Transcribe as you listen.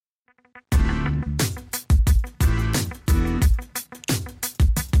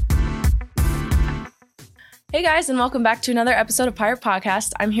Hey guys, and welcome back to another episode of Pirate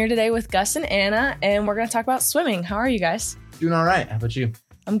Podcast. I'm here today with Gus and Anna, and we're going to talk about swimming. How are you guys? Doing all right. How about you?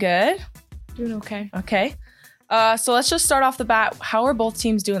 I'm good. Doing okay. Okay. So let's just start off the bat. How are both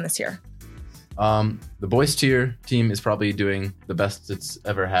teams doing this year? The boys tier team is probably doing the best it's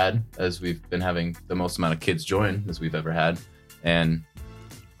ever had, as we've been having the most amount of kids join as we've ever had. And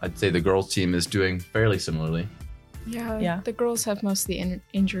I'd say the girls team is doing fairly similarly. Yeah. The girls have most of the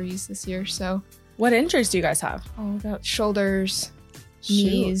injuries this year, so. What injuries do you guys have? Oh, we got shoulders,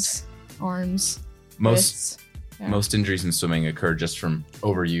 knees, arms, wrists. Yeah. Most injuries in swimming occur just from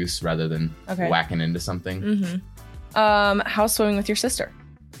overuse rather than whacking into something. Mm-hmm. How's swimming with your sister?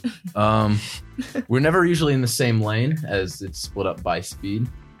 We're never usually in the same lane as it's split up by speed,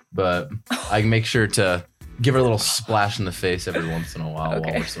 but I make sure to give her a little splash in the face every once in a while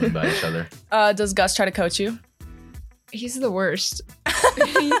while we're swimming by each other. Does Gus try to coach you? He's the worst.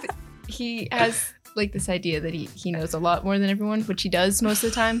 He has like this idea that he knows a lot more than everyone, which he does most of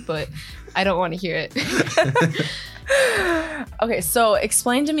the time, but I don't want to hear it. Okay, so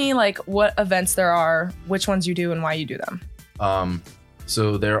explain to me like what events there are, which ones you do, and why you do them.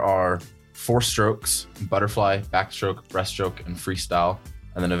 So there are 4 strokes: butterfly, backstroke, breaststroke, and freestyle,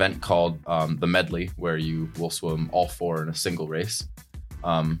 and an event called the medley, where you will swim all 4 in a single race.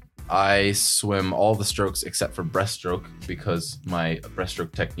 I swim all the strokes except for breaststroke because my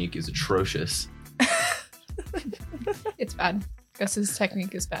breaststroke technique is atrocious. It's bad. Gus's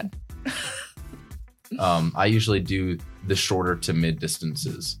technique is bad. I usually do the shorter to mid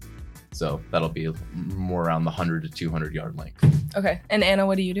distances. So that'll be more around the 100 to 200 yard length. Okay. And Anna,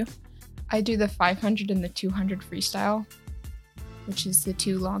 what do you do? I do the 500 and the 200 freestyle, which is the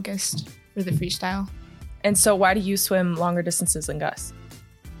 2 longest for the freestyle. And so why do you swim longer distances than Gus?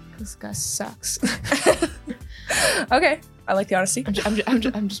 Because Gus sucks. Okay. I like the honesty. I'm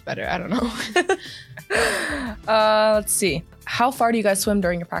just better. I don't know. Let's see. How far do you guys swim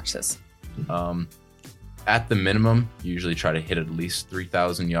during your practices? At the minimum, you usually try to hit at least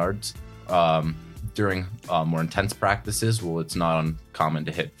 3,000 yards. During more intense practices, it's not uncommon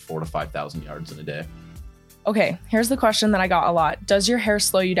to hit 4,000 to 5,000 yards in a day. Okay, here's the question that I got a lot. Does your hair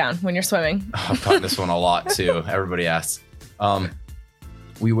slow you down when you're swimming? I've gotten this one a lot too. Everybody asks.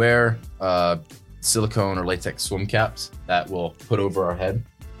 We wear silicone or latex swim caps that we'll put over our head.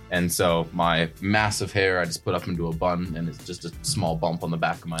 And so my massive hair, I just put up into a bun, and it's just a small bump on the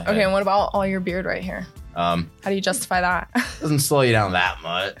back of my head. Okay, and what about all your beard right here? How do you justify that? Doesn't slow you down that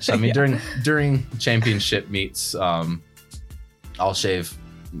much. I mean, during championship meets, I'll shave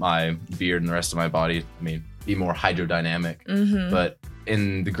my beard and the rest of my body. I mean, be more hydrodynamic. Mm-hmm. But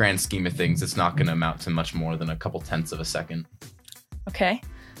in the grand scheme of things, it's not going to amount to much more than a couple tenths of a second. Okay.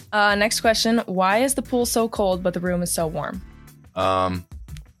 Next question. Why is the pool so cold, but the room is so warm?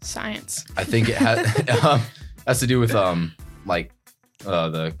 Science. I think it has to do with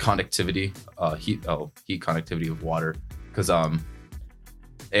the conductivity, heat conductivity of water, because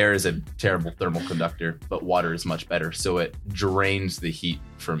air is a terrible thermal conductor, but water is much better, so it drains the heat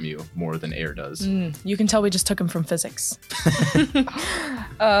from you more than air does. You can tell we just took him from physics.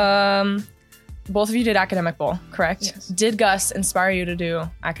 Both of you did academic bowl, correct? Yes. Did Gus inspire you to do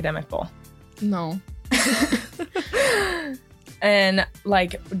academic bowl? No. And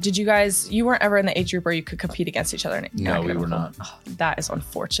did you weren't ever in the age group where you could compete against each other? No, we were not. Oh, that is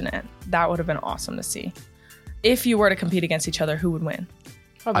unfortunate. That would have been awesome to see. If you were to compete against each other, who would win?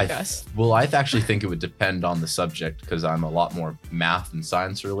 Probably Gus. Well, I actually think it would depend on the subject, because I'm a lot more math and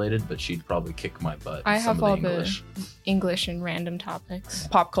science related, but she'd probably kick my butt. I have all English. the English and random topics.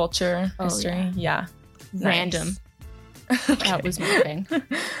 Pop culture, history. Yeah. Yeah. Random. Okay. That was my thing.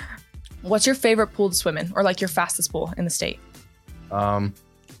 What's your favorite pool to swim in, or your fastest pool in the state?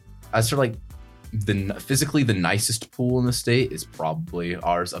 As for physically the nicest pool in the state is probably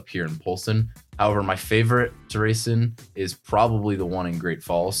ours up here in Polson. However, my favorite to race in is probably the one in Great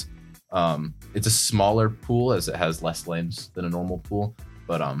Falls. It's a smaller pool as it has less lanes than a normal pool,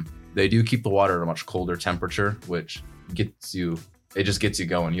 but they do keep the water at a much colder temperature, which gets you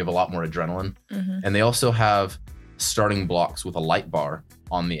going. You have a lot more adrenaline. Mm-hmm. And they also have starting blocks with a light bar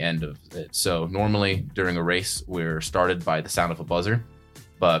on the end of it. So normally during a race, we're started by the sound of a buzzer,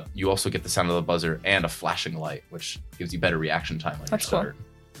 but you also get the sound of the buzzer and a flashing light, which gives you better reaction time on your start. Cool.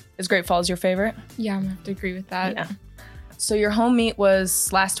 Is Great Falls your favorite? Yeah, I'm gonna have to agree with that. Yeah. So your home meet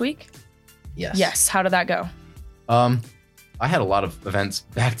was last week? Yes. Yes. How did that go? I had a lot of events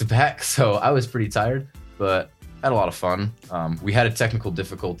back to back, so I was pretty tired, but had a lot of fun. We had a technical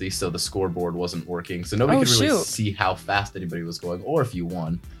difficulty, so the scoreboard wasn't working, so nobody could really see how fast anybody was going or if you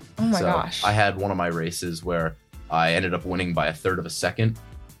won. Oh my gosh. I had one of my races where I ended up winning by 1/3 of a second,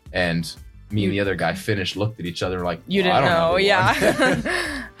 and Me and the other guy finished, looked at each other like, You well, didn't I don't know, the yeah. one.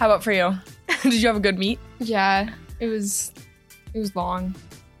 How about for you? Did you have a good meet? Yeah, it was long,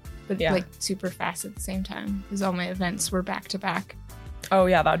 but Yeah. like super fast at the same time because all my events were back to back. Oh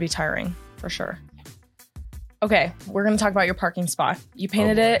yeah, that would be tiring for sure. Okay, we're gonna talk about your parking spot. You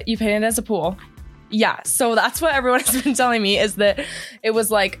painted it. You painted it as a pool. Yeah. So that's what everyone has been telling me is that it was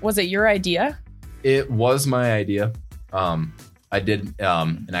like, was it your idea? It was my idea. I did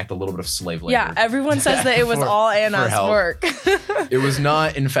enact a little bit of slave labor. Yeah. Everyone says that it was all Anna's help. work. It was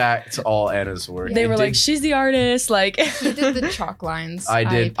not, in fact, all Anna's work. They It were did- like, she's the artist. Like, He did the chalk lines. I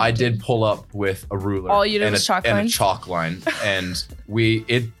did painted. pull up with a ruler. All you did and was chalk and lines? a chalk line, and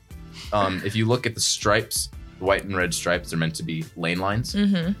if you look at the stripes, the white and red stripes are meant to be lane lines.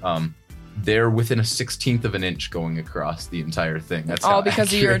 mm-hmm. They're within a 1/16 of an inch going across the entire thing. That's All how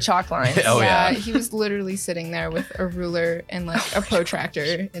because of your accurate- chalk lines. Oh, yeah. He was literally sitting there with a ruler and like a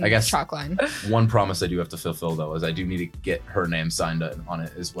protractor and I guess- chalk line. One promise I do have to fulfill though is I do need to get her name signed on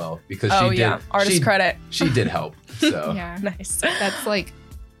it as well because Oh she yeah, did artist credit. she did help. So Yeah, Nice. that's like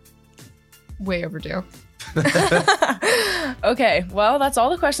way overdue. Okay, well, that's all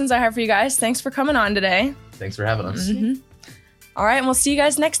the questions I have for you guys. Thanks for coming on today. thanks for having us. Mhm. All right, and we'll see you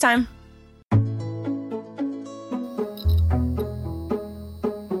guys next time.